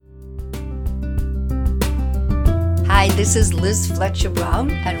Hi, this is Liz Fletcher Brown,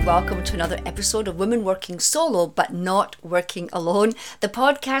 and welcome to another episode of Women Working Solo But Not Working Alone, the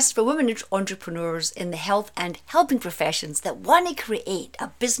podcast for women entrepreneurs in the health and helping professions that want to create a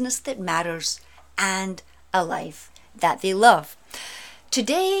business that matters and a life that they love.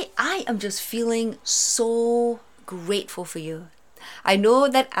 Today, I am just feeling so grateful for you. I know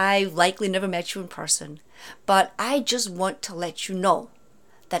that I likely never met you in person, but I just want to let you know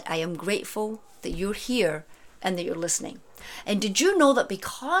that I am grateful that you're here and that you're listening. And did you know that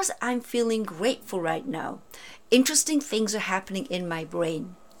because I'm feeling grateful right now, interesting things are happening in my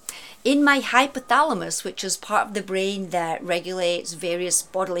brain? In my hypothalamus, which is part of the brain that regulates various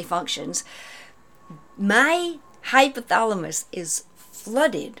bodily functions, my hypothalamus is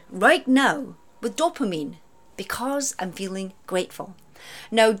flooded right now with dopamine because I'm feeling grateful.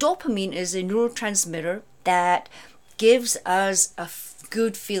 Now, dopamine is a neurotransmitter that gives us a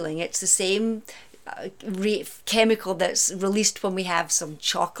good feeling. It's the same chemical that's released when we have some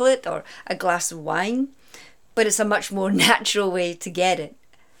chocolate or a glass of wine, but it's a much more natural way to get it.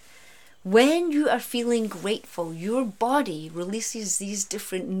 When you are feeling grateful, your body releases these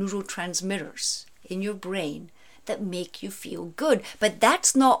different neurotransmitters in your brain that make you feel good. But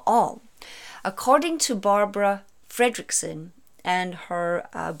that's not all. According to Barbara Fredrickson and her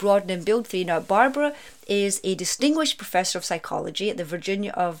Broaden and Build theory. Now, Barbara is a distinguished professor of psychology at the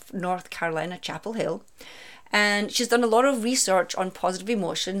Virginia of North Carolina, Chapel Hill. And she's done a lot of research on positive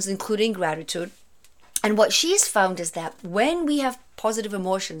emotions, including gratitude. And what she's found is that when we have positive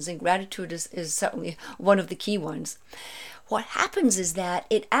emotions, and gratitude is certainly one of the key ones, what happens is that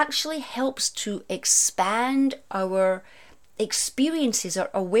it actually helps to expand our experiences,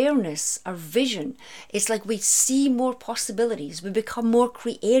 our awareness, our vision. It's like we see more possibilities, we become more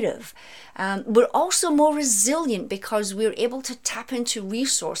creative. We're also more resilient because we're able to tap into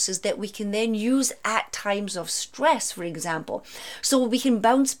resources that we can then use at times of stress, for example. So we can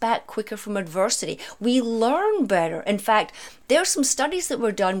bounce back quicker from adversity. We learn better. In fact, there are some studies that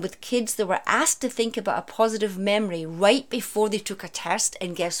were done with kids that were asked to think about a positive memory right before they took a test,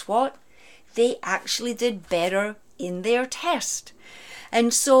 and guess what? They actually did better in their test.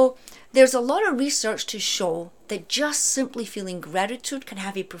 And so there's a lot of research to show that just simply feeling gratitude can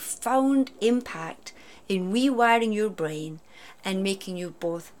have a profound impact in rewiring your brain and making you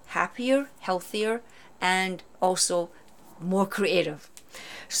both happier, healthier, and also more creative.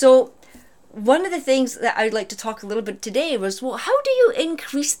 So one of the things that I'd like to talk a little bit today was, well, how do you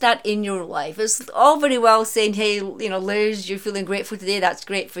increase that in your life? It's all very well saying, hey, Liz, you're feeling grateful today. That's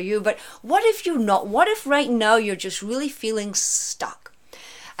great for you. But what if you're not? What if right now you're just really feeling stuck?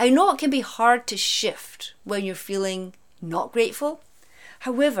 I know it can be hard to shift when you're feeling not grateful.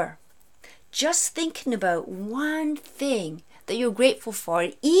 However, just thinking about one thing that you're grateful for,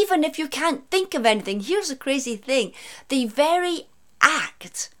 even if you can't think of anything, here's the crazy thing. The very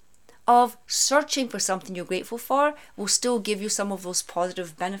act of searching for something you're grateful for will still give you some of those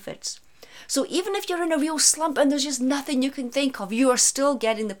positive benefits. So even if you're in a real slump and there's just nothing you can think of, you are still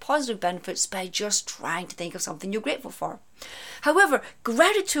getting the positive benefits by just trying to think of something you're grateful for. However,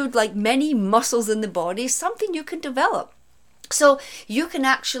 gratitude, like many muscles in the body, is something you can develop. So you can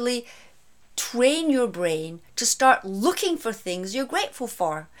actually train your brain to start looking for things you're grateful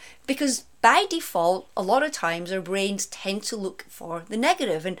for, because by default, a lot of times our brains tend to look for the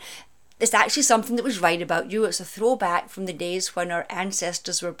negative, and it's actually something that was right about you. It's a throwback from the days when our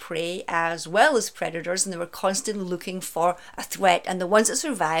ancestors were prey as well as predators, and they were constantly looking for a threat, and the ones that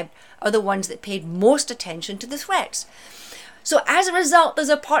survived are the ones that paid most attention to the threats. So as a result, there's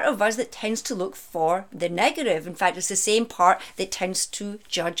a part of us that tends to look for the negative. In fact, it's the same part that tends to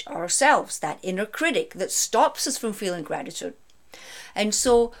judge ourselves, that inner critic that stops us from feeling gratitude. And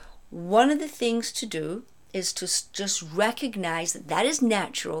so one of the things to do is to just recognize that that is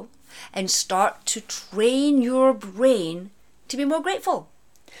natural and start to train your brain to be more grateful.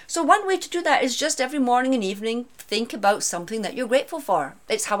 So one way to do that is just every morning and evening, think about something that you're grateful for.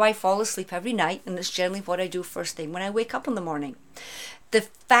 It's how I fall asleep every night, and it's generally what I do first thing when I wake up in the morning. The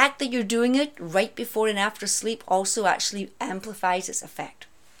fact that you're doing it right before and after sleep also actually amplifies its effect.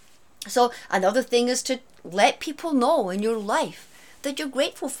 So another thing is to let people know in your life that you're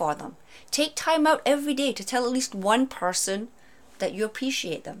grateful for them. Take time out every day to tell at least one person that you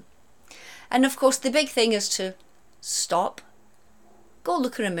appreciate them. And of course, the big thing is to stop, go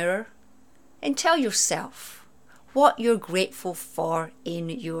look in a mirror, and tell yourself what you're grateful for in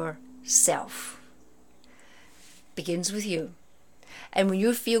yourself. Begins with you. And when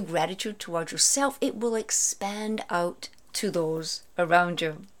you feel gratitude towards yourself, it will expand out to those around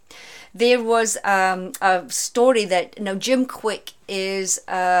you. There was a story that, Jim Kwik is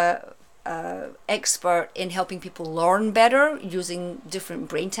expert in helping people learn better using different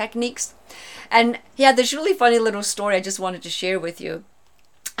brain techniques. And he had this really funny little story I just wanted to share with you.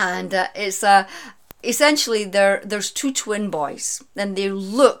 And it's essentially there's two twin boys, and they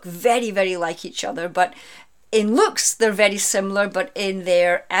look very, very like each other, but in looks they're very similar, but in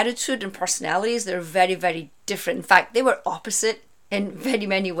their attitude and personalities they're very, very different. In fact, they were opposite in very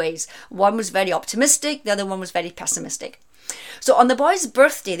many ways. One was very optimistic, the other one was very pessimistic. So on the boys'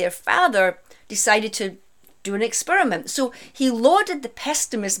 birthday, their father decided to do an experiment. So he loaded the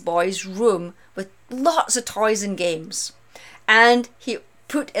pessimist boy's room with lots of toys and games, and he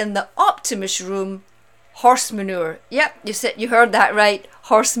put in the optimist room horse manure. Yep, you heard that right,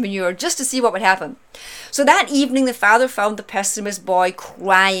 horse manure, just to see what would happen. So that evening, the father found the pessimist boy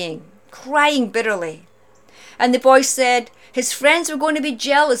crying bitterly. And the boy said his friends were going to be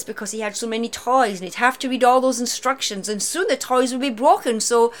jealous because he had so many toys and he'd have to read all those instructions, and soon the toys would be broken,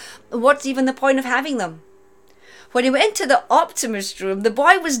 so what's even the point of having them? When he went into the optimist room, the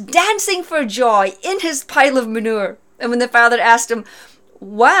boy was dancing for joy in his pile of manure. And when the father asked him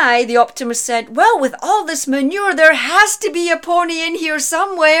why, the optimist said, well, with all this manure, there has to be a pony in here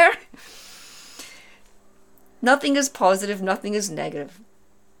somewhere. Nothing is positive, nothing is negative.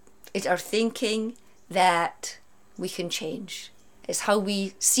 It's our thinking that we can change. It's how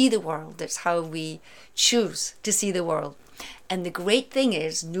we see the world. It's how we choose to see the world. And the great thing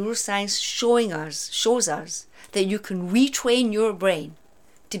is, neuroscience shows us that you can retrain your brain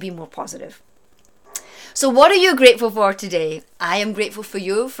to be more positive. So what are you grateful for today? I am grateful for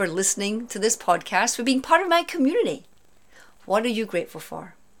you for listening to this podcast, for being part of my community. What are you grateful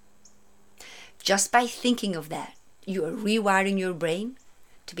for? Just by thinking of that, you are rewiring your brain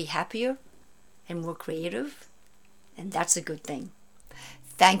to be happier and more creative, and that's a good thing.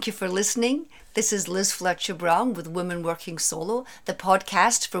 Thank you for listening. This is Liz Fletcher Brown with Women Working Solo, the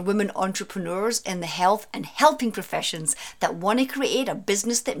podcast for women entrepreneurs in the health and helping professions that want to create a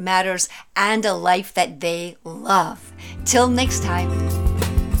business that matters and a life that they love. Till next time.